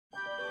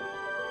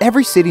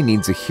every city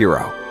needs a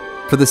hero.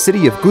 For the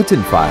city of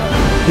Gutenfile,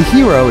 the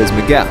hero is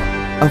Miguel,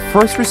 a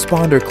first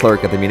responder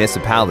clerk at the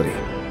municipality.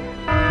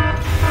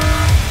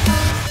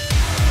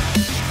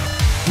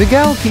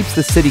 Miguel keeps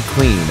the city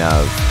clean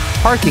of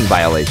parking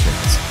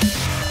violations.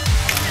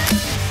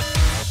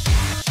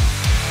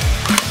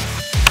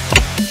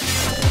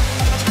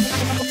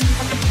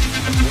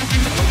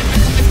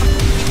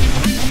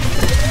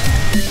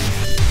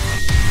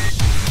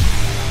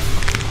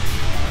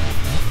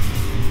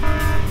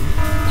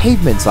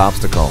 Pavements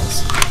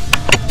obstacles.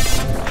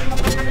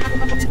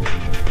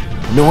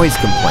 Noise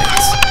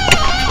complaints.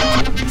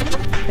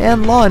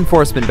 And law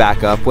enforcement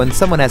backup when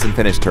someone hasn't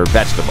finished her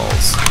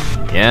vegetables.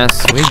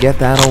 Yes, we get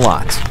that a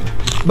lot.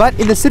 But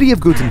in the city of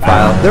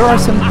Gutenfile, there are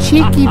some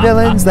cheeky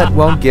villains that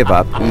won't give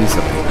up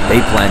easily. They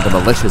plant a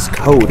malicious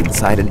code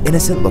inside an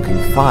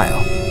innocent-looking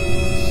file.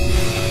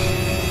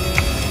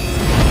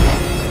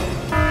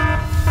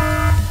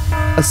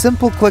 A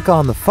simple click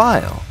on the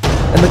file,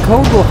 and the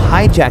code will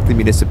hijack the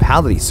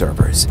municipality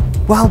servers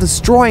while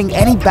destroying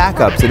any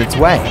backups in its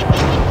way.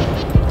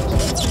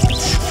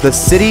 The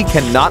city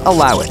cannot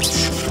allow it.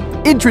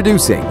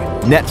 Introducing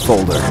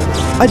NetFolder,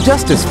 a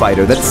justice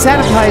fighter that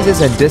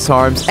sanitizes and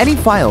disarms any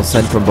files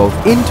sent from both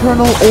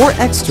internal or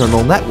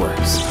external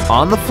networks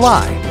on the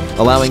fly,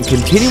 allowing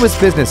continuous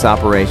business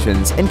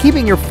operations and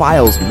keeping your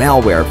files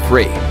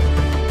malware-free.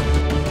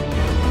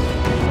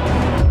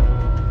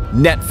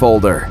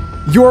 NetFolder,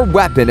 your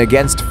weapon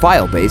against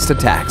file-based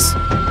attacks.